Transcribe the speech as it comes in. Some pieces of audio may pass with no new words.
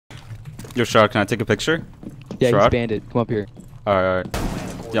Yo, Shroud, can I take a picture? Yeah, he's Shroud? banded. Come up here. Alright.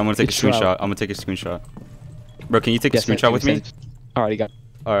 Yeah, I'm gonna take It's a screenshot. Shroud. I'm gonna take a screenshot. Bro, can you take Yes, a screenshot with me? Alright, got it.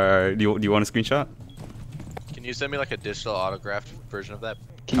 Alright, do you want a screenshot? Can you send me like a digital autographed version of that?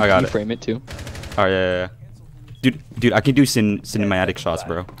 Can I got you it. frame it too? Alright, yeah. Dude, I can do cinematic shots,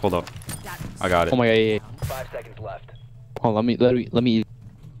 bro. Hold up. I got it. Oh my god, yeah. 5 seconds left. Hold on, let me.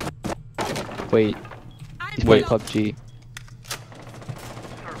 Wait. He's Wait. playing PUBG.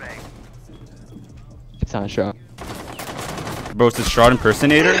 It's not a shot. Bro, it's the Shroud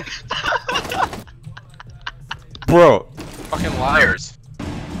impersonator? Bro. Fucking liars.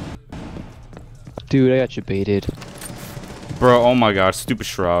 Dude, I got you baited. Bro, oh my god, stupid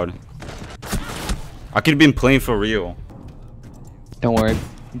Shroud. I could have been playing for real. Don't worry,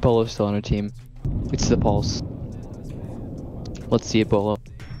 Bolo's still on our team. It's the Pulse. Let's see it, Bolo.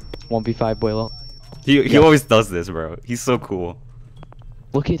 1v5 Bolo. He always does this, bro. He's so cool.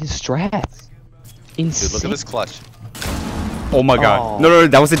 Look at his strats. Insane. Dude, look at this clutch. Oh my god. Oh. No,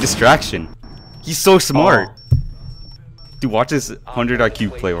 that was a distraction. He's so smart. Dude, watch this 100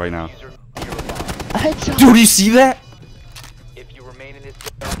 IQ play right now. Headshot. Dude, you see that? If you remain in this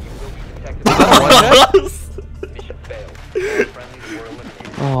zone, you will be detected. Mission failed. All friendlies were eliminated.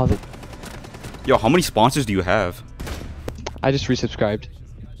 Oh, Yo, how many sponsors do you have? I just resubscribed.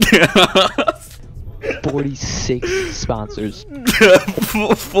 46 sponsors.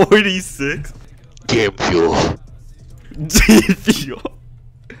 46? Game fuel.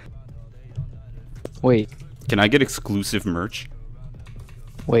 Wait, Can I get exclusive merch?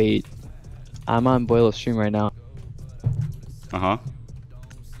 wait. I'm on Boilo's stream right now. Uh-huh.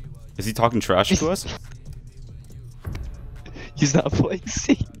 Is he talking trash to us? He's not playing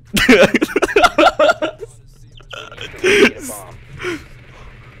C. Need a bomb.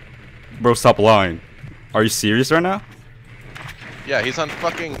 Bro, stop lying. Are you serious right now? Yeah, he's on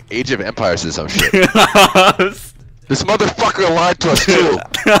fucking Age of Empires or some shit. This motherfucker lied to us too.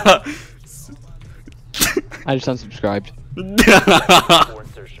 I just unsubscribed. For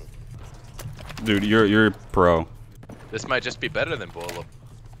insertion. Dude, you're pro. This might just be better than Bolo.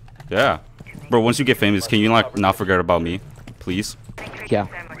 Yeah. Bro, once you get famous, can you like not forget about me? Please? Yeah,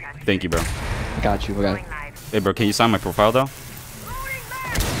 Thank you, bro. I got you. I got it. Hey, bro, can you sign my profile though?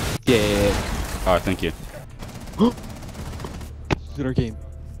 Yeah. Alright, thank you. This is our game.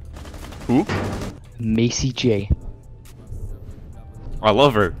 Who? Macy J. I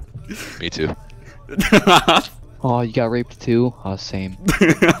love her. Me too. Oh, you got raped too? Oh, same.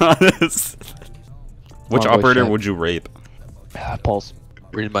 Which Oh, operator shit. would you rape? Pulse.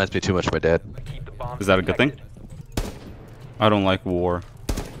 Reminds me too much of my dad. Keep the bomb Is that a good thing? protected. I don't like war.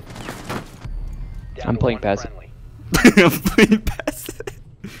 Down I'm to playing one passive. friendly. I'm playing passive.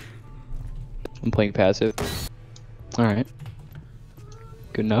 I'm playing passive. Alright.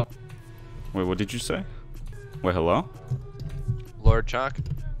 Good enough. Wait, what did you say? Wait, hello? Lord Chalk,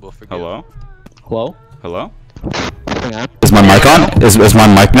 we'll forgive. Hello? Hello? Hello? Hang on. Is my mic on? Is my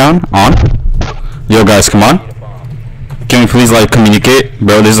mic down? On? Yo, guys, come on. Need a bomb. Can we please, like, communicate?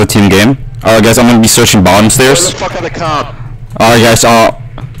 Bro, this is a team game. Alright, guys, I'm gonna be searching bottom stairs. fuck out the comp. Alright,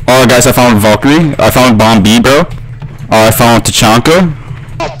 guys, I found Valkyrie. I found Bomb B, bro. I found Tachanka.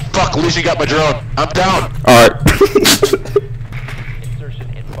 Oh fuck, Lucy got my drone. I'm down. Alright. Insertion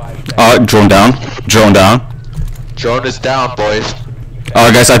in 5 seconds. Drone down. Drone down. Drone is down, boys.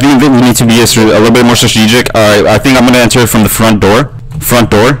 Alright, guys, I think that we need to be a little bit more strategic. Alright, I think I'm gonna enter from the front door. Front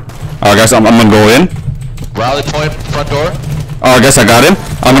door. Alright, guys, I'm gonna go in. Rally point, front door. Alright, guys, I got him.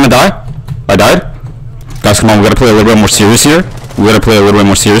 I'm gonna die. I died. Guys, come on, we gotta play a little bit more serious here. We gotta play a little bit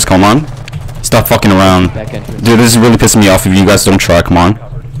more serious, come on. Stop fucking around. Back entrance. Dude, this is really pissing me off if you guys don't try, come on.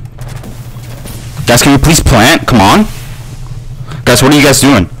 Guys, can you please plant? Come on. Guys, what are you guys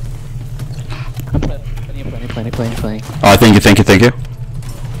doing? I'm playing. Oh, thank you.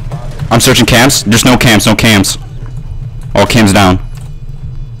 I'm searching camps. There's no camps. All cams down.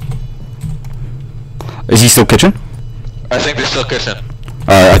 Is he still kitchen? I think they're still kitchen.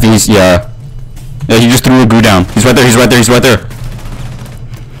 I think he's, yeah. Yeah, he just threw a goo down. He's right there. He's lit.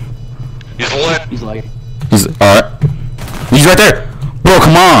 He's like, He's, alright. He's right there. Bro,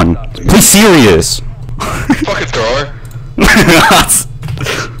 come on. Play serious. Fucking thrower.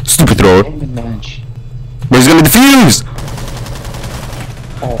 Stupid thrower. in the bench. Bro, he's gonna defuse.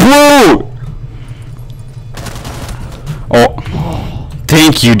 Bro! Oh.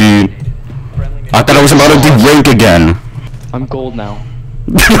 Thank you, dude. Friendly I thought I was about to do rank again. I'm gold now.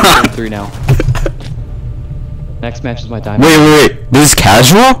 Gold 3 now. Next match is my diamond. Wait. This is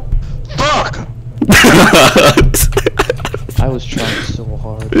casual? Fuck. I was trying so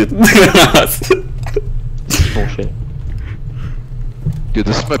hard. Bullshit. Dude, Dude,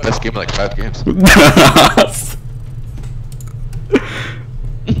 this is my best game in like 5 games.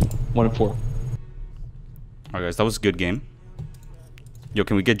 1 and 4. Alright guys, that was a good game. Yo,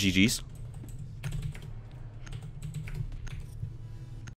 can we get GG's?